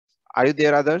Are you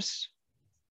there, others?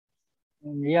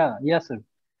 Yeah, yes, sir.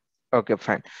 Okay,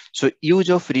 fine. So use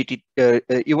of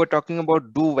you were talking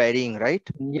about do varying, right?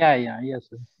 Yes,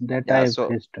 sir. That I Yeah, have so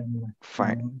faced in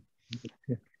fine.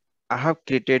 my, uh, I have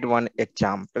created one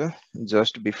example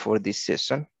just before this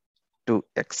session to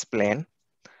explain.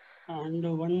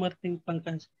 And one more thing,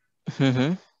 Pankaj,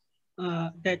 Mhm.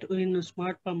 that in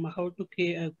smart form, how to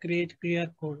create QR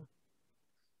code,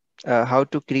 How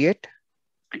to create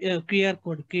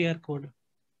QR code,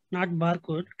 not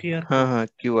barcode, QR code.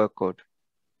 QR code,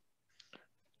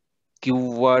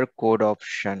 QR code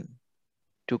option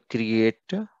to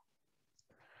create.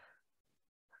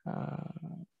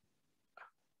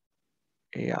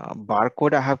 Yeah,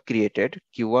 barcode I have created.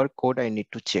 QR code I need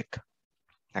to check.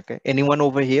 Okay, anyone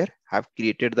over here have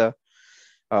created the?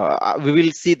 We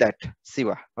will see that,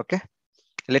 Siva. Okay,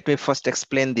 let me first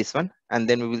explain this one, and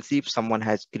then we will see if someone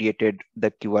has created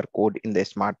the QR code in the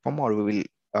smartphone, or we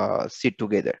will see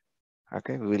together.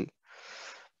 Okay, we will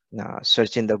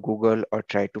search in the Google or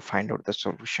try to find out the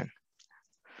solution.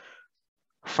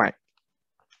 Fine.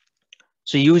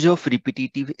 So use of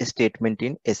repetitive statement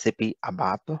in SAP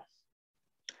ABAP.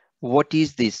 What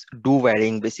is this do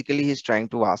varying? Basically, he's trying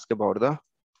to ask about the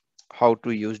how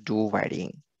to use do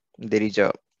varying. There is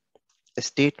a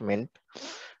statement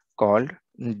called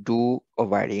do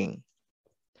varying.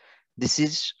 This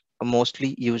is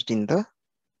mostly used in the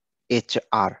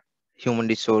HR, human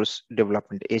resource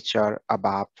development, HR,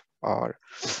 ABAP, or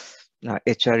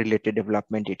HR related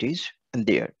development. It is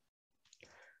there.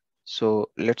 So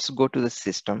let's go to the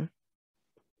system,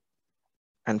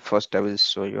 and first I will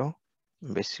show you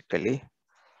basically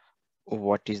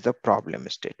what is the problem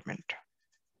statement.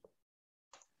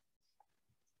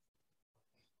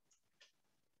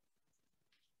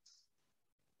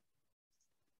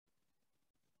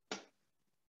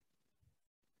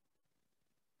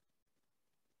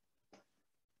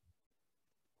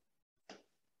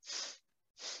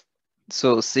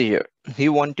 So see here, he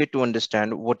wanted to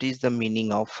understand what is the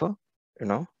meaning of you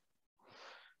know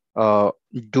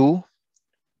do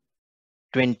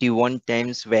 21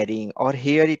 times varying, or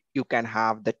here you can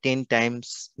have the 10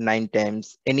 times, 9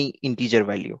 times, any integer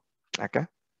value. Okay,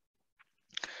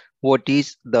 what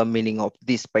is the meaning of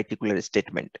this particular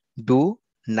statement? Do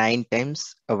 9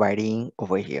 times varying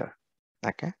over here.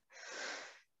 Okay,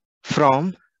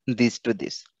 from this to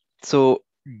this. So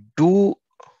do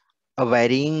a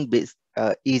varying base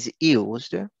is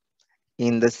used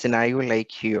in the scenario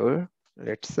like here.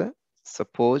 Let's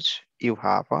suppose you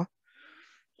have a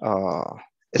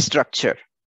structure.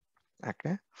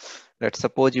 Okay, let's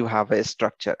suppose you have a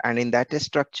structure, and in that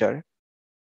structure,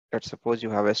 let's suppose you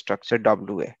have a structure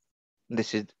WA.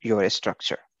 This is your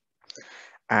structure,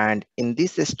 and in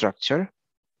this structure,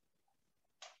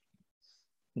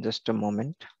 just a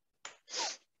moment,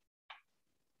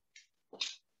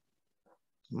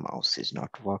 mouse is not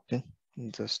working,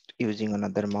 just using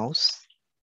another mouse.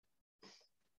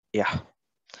 Yeah,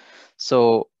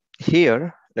 so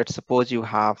here let's suppose you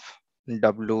have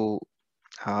W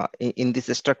in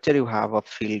this structure you have a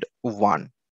field 1.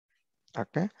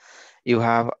 Okay, you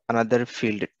have another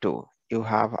field 2, you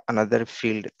have another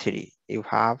field 3, you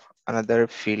have another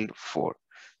field 4.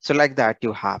 So like that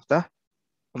you have the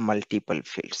multiple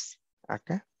fields.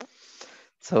 Okay,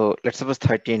 so let's suppose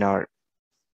 13 or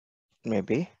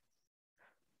maybe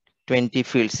 20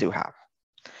 fields you have,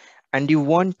 and you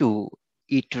want to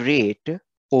iterate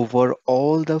over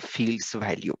all the fields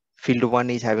value. Field 1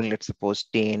 is having, let's suppose,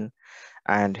 10,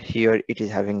 and here it is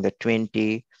having the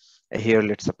 20. Here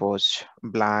let's suppose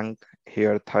blank,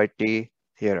 here 30,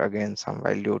 here again some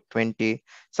value 20,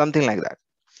 something like that.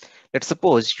 Let's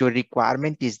suppose your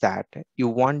requirement is that you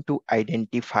want to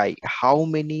identify how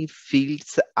many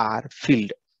fields are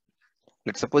filled.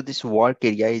 Let's suppose this work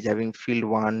area is having field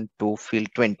 1 to field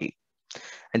 20,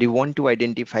 and you want to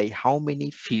identify how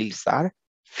many fields are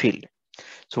filled.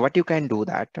 So what you can do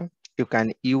that, you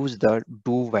can use the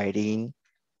do varying.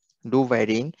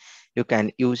 You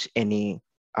can use any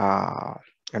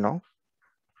you know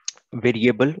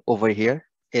variable over here,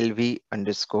 lv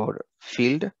underscore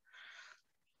field.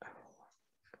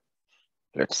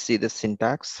 Let's see the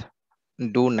syntax.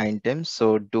 Do 9 times,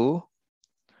 so do,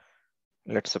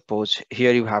 let's suppose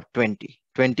here you have 20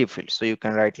 fields, so you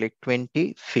can write like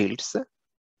 20 fields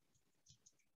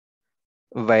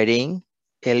varying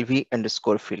lv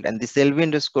underscore field, and this lv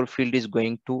underscore field is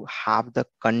going to have the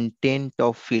content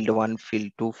of field 1,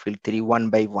 field 2, field 3 one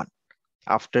by one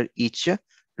after each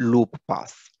loop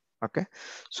pass. Okay,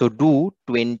 so do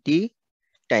 20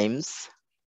 times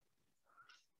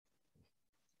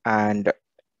and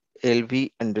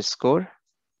lv underscore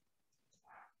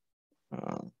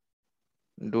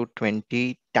do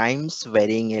 20 times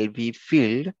varying LV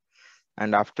field,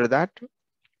 and after that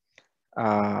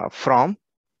from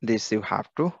this you have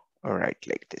to write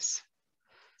like this.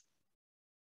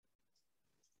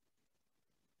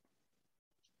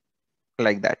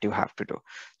 Like that you have to do.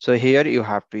 So here you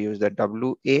have to use the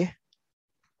WA,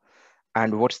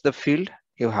 and what's the field?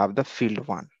 You have the field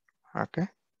 1. Okay,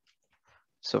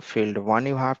 so field 1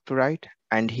 you have to write,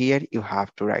 and here you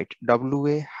have to write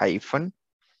WA hyphen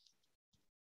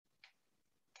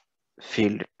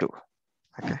field 2.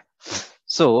 Okay,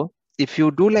 so if you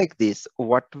do like this,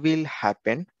 what will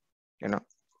happen, you know?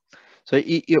 So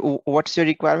what's your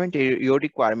requirement? Your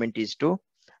requirement is to,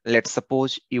 let's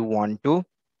suppose you want to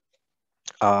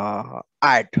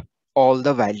add all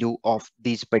the value of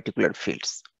these particular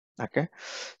fields. Okay,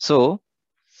 so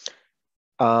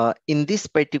in this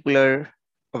particular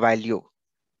value,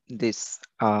 this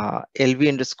LV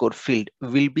underscore field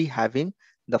will be having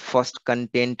the first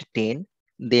content 10,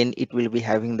 then it will be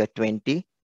having the 20,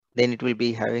 then it will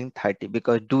be having 30,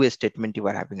 because do a statement you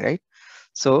are having, right?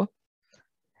 So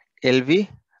LV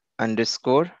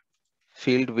underscore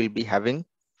field will be having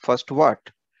first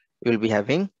what? You will be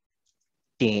having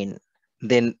 10.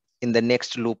 Then in the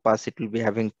next loop pass, it will be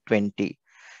having 20.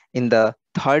 In the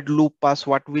third loop pass,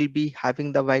 what will be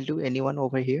having the value? Anyone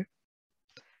over here?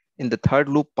 In the third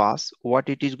loop pass, what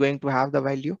it is going to have the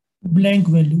value? Blank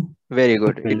value. Very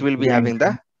good. It will be having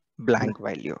the Blank. blank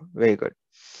value. Very good.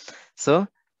 So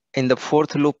in the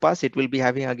fourth loop pass, it will be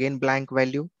having again blank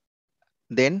value.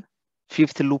 Then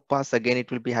fifth loop pass, again,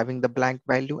 it will be having the blank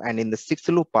value. And in the sixth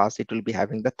loop pass, it will be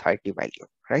having the 30 value,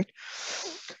 right?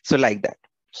 So like that.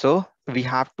 So we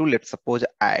have to, let's suppose,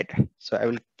 add. So I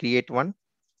will create one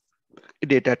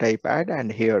data type add,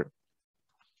 and here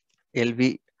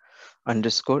LV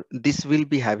underscore, this will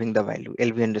be having the value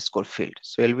LV underscore field.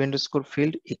 So LV underscore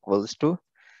field equals to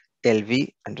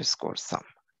LV underscore sum.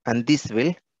 And this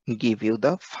will give you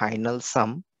the final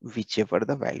sum, whichever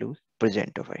the value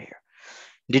present over here.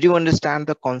 Did you understand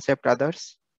the concept,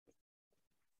 others?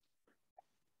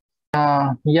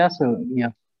 Yes, sir.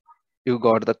 Yeah. You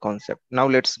got the concept. Now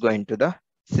let's go into the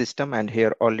system, and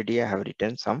here already I have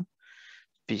written some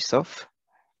piece of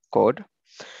code.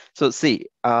 So see,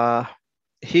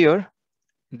 here,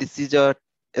 this is a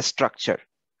structure.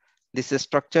 This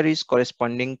structure is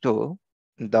corresponding to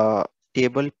the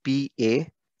table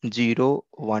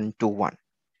PA0121.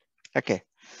 Okay,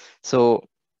 so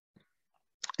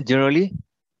generally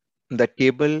the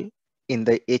table in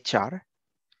the HR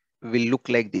will look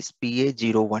like this: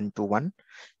 PA0121,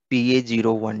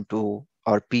 PA012,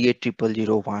 or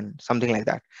PA0001, something like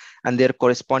that. And their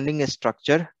corresponding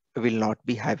structure will not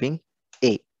be having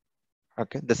A.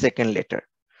 Okay, the second letter.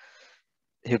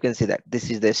 You can see that this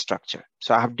is the structure.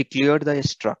 So I have declared the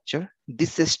structure.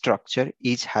 This structure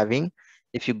is having,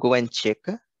 if you go and check,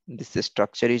 this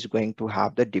structure is going to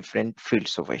have the different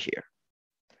fields over here.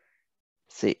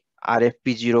 Say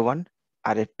RFP01,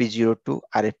 RFP02,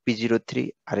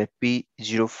 RFP03,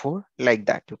 RFP04, like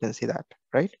that. You can see that,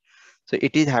 right? So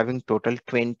it is having total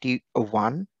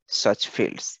 21 such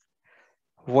fields.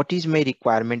 What is my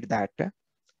requirement? That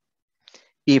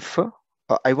if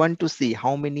I want to see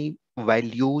how many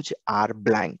values are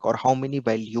blank or how many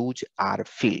values are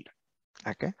filled.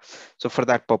 Okay, so for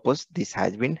that purpose, this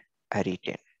has been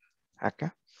written. Okay,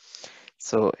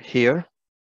 so here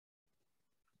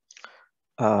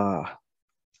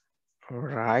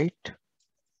write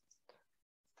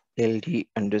LD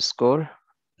underscore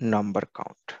number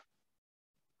count.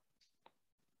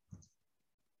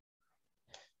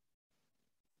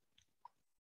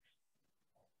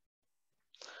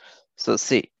 So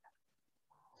see,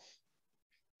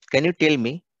 can you tell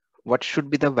me what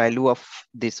should be the value of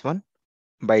this one?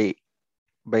 By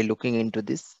looking into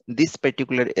this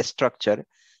particular structure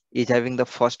is having the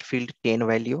first field 10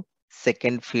 value,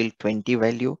 second field 20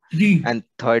 value, 3. and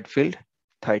third field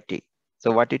 30.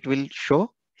 So what it will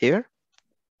show here?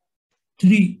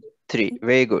 3. 3.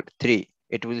 Very good. 3.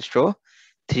 It will show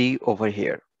 3 over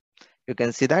here. You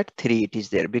can see that 3 it is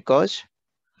there because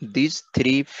these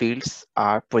 3 fields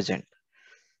are present.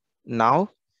 Now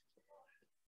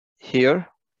here,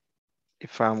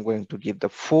 if I'm going to give the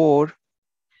 4,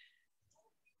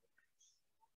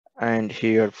 and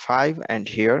here 5, and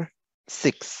here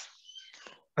 6,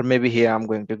 or maybe here I'm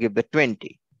going to give the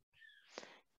 20.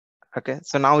 Okay,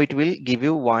 so now it will give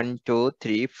you 1, 2,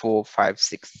 3, 4, 5,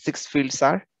 6. 6 fields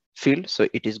are filled, so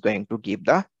it is going to give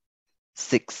the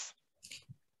 6.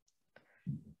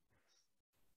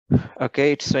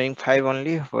 Okay, it's showing 5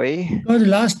 only. Why? Because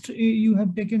last you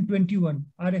have taken 21,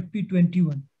 RFP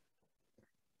 21.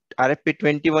 RFP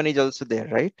 21 is also there,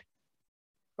 right?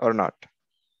 Or not?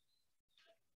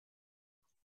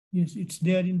 Yes, it's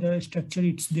there in the structure.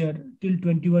 It's there till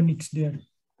 21. It's there.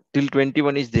 Till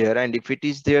 21 is there, and if it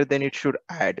is there, then it should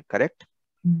add, correct?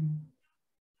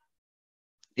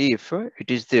 If it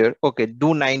is there, okay,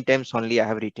 do 9 times only I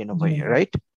have written over here,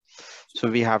 right? So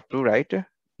we have to write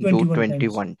do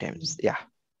 21 times. Yeah.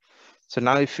 So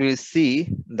now if you see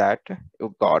that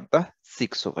you got the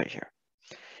 6 over here.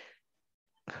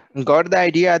 Got the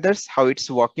idea, others, how it's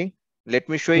working? Let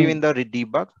me show you in the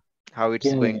debug how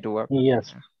it's going to work.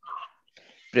 Yes.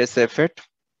 Press F8.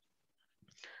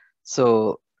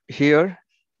 So here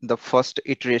the first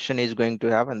iteration is going to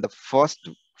have, and the first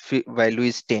value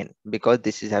is 10 because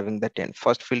this is having the 10.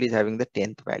 First field is having the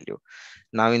 10th value.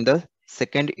 Now in the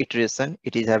second iteration,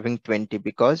 it is having 20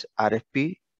 because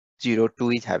RFP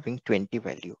 02 is having 20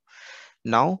 value.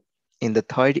 Now in the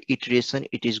third iteration,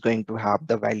 it is going to have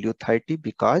the value 30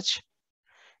 because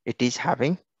it is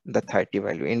having the 30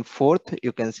 value. In fourth,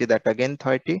 you can see that again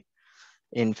 30.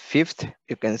 In fifth,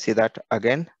 you can see that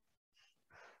again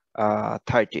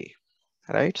 30,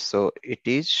 right? So it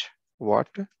is what?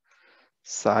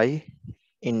 Psi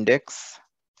index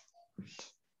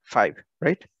 5,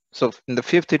 right? So in the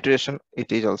fifth iteration,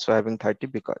 it is also having 30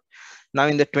 because now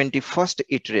in the 21st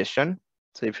iteration,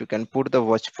 so if you can put the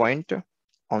watch point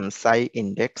on psi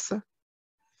index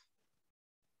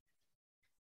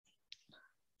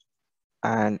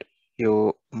and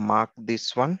you mark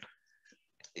this one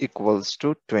equals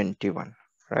to 21,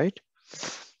 right?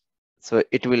 So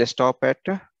it will stop at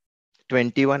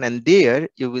 21, and there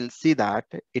you will see that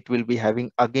it will be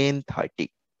having again 30,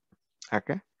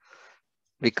 okay?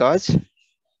 Because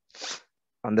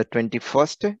on the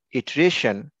 21st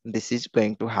iteration, this is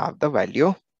going to have the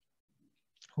value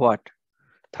what?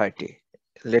 30.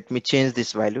 Let me change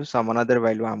this value, some another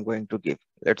value I'm going to give.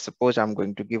 Let's suppose I'm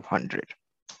going to give 100.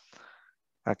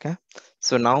 Okay,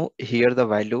 so now here the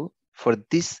value for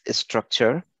this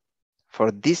structure,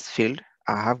 for this field,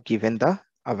 I have given the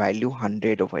a value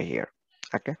 100 over here.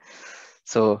 Okay,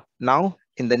 so now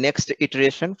in the next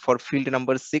iteration for field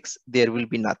number 6, there will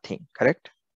be nothing, correct?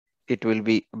 It will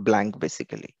be blank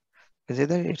basically. Is it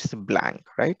that it's blank,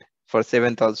 right? For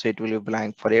 7th also it will be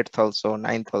blank, for 8th also,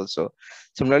 9th also.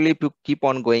 Similarly, if you keep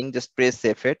on going, just press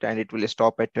F8 and it will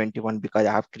stop at 21 because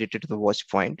I have created the watch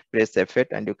point. Press F8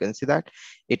 and you can see that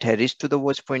it has reached to the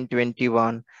watch point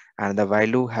 21 and the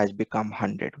value has become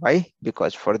 100. Why?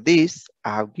 Because for this,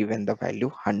 I have given the value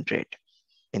 100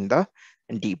 in the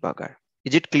debugger.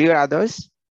 Is it clear, others?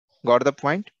 Got the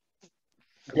point?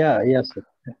 Yeah, yes, sir.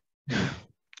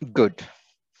 Good.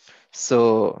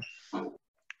 So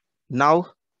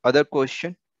now other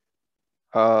question.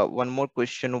 One more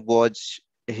question was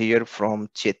here from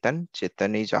Chetan.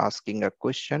 Chetan is asking a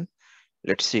question.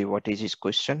 Let's see what is his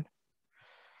question.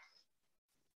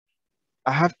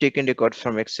 I have taken record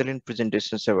from excellent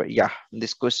presentation server. Yeah,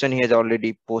 this question he has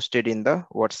already posted in the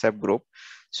WhatsApp group.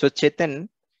 So Chetan,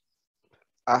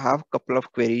 I have a couple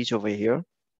of queries over here.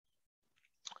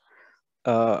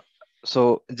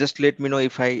 So just let me know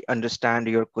if I understand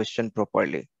your question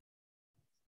properly.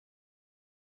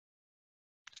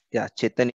 Yeah, Chetan.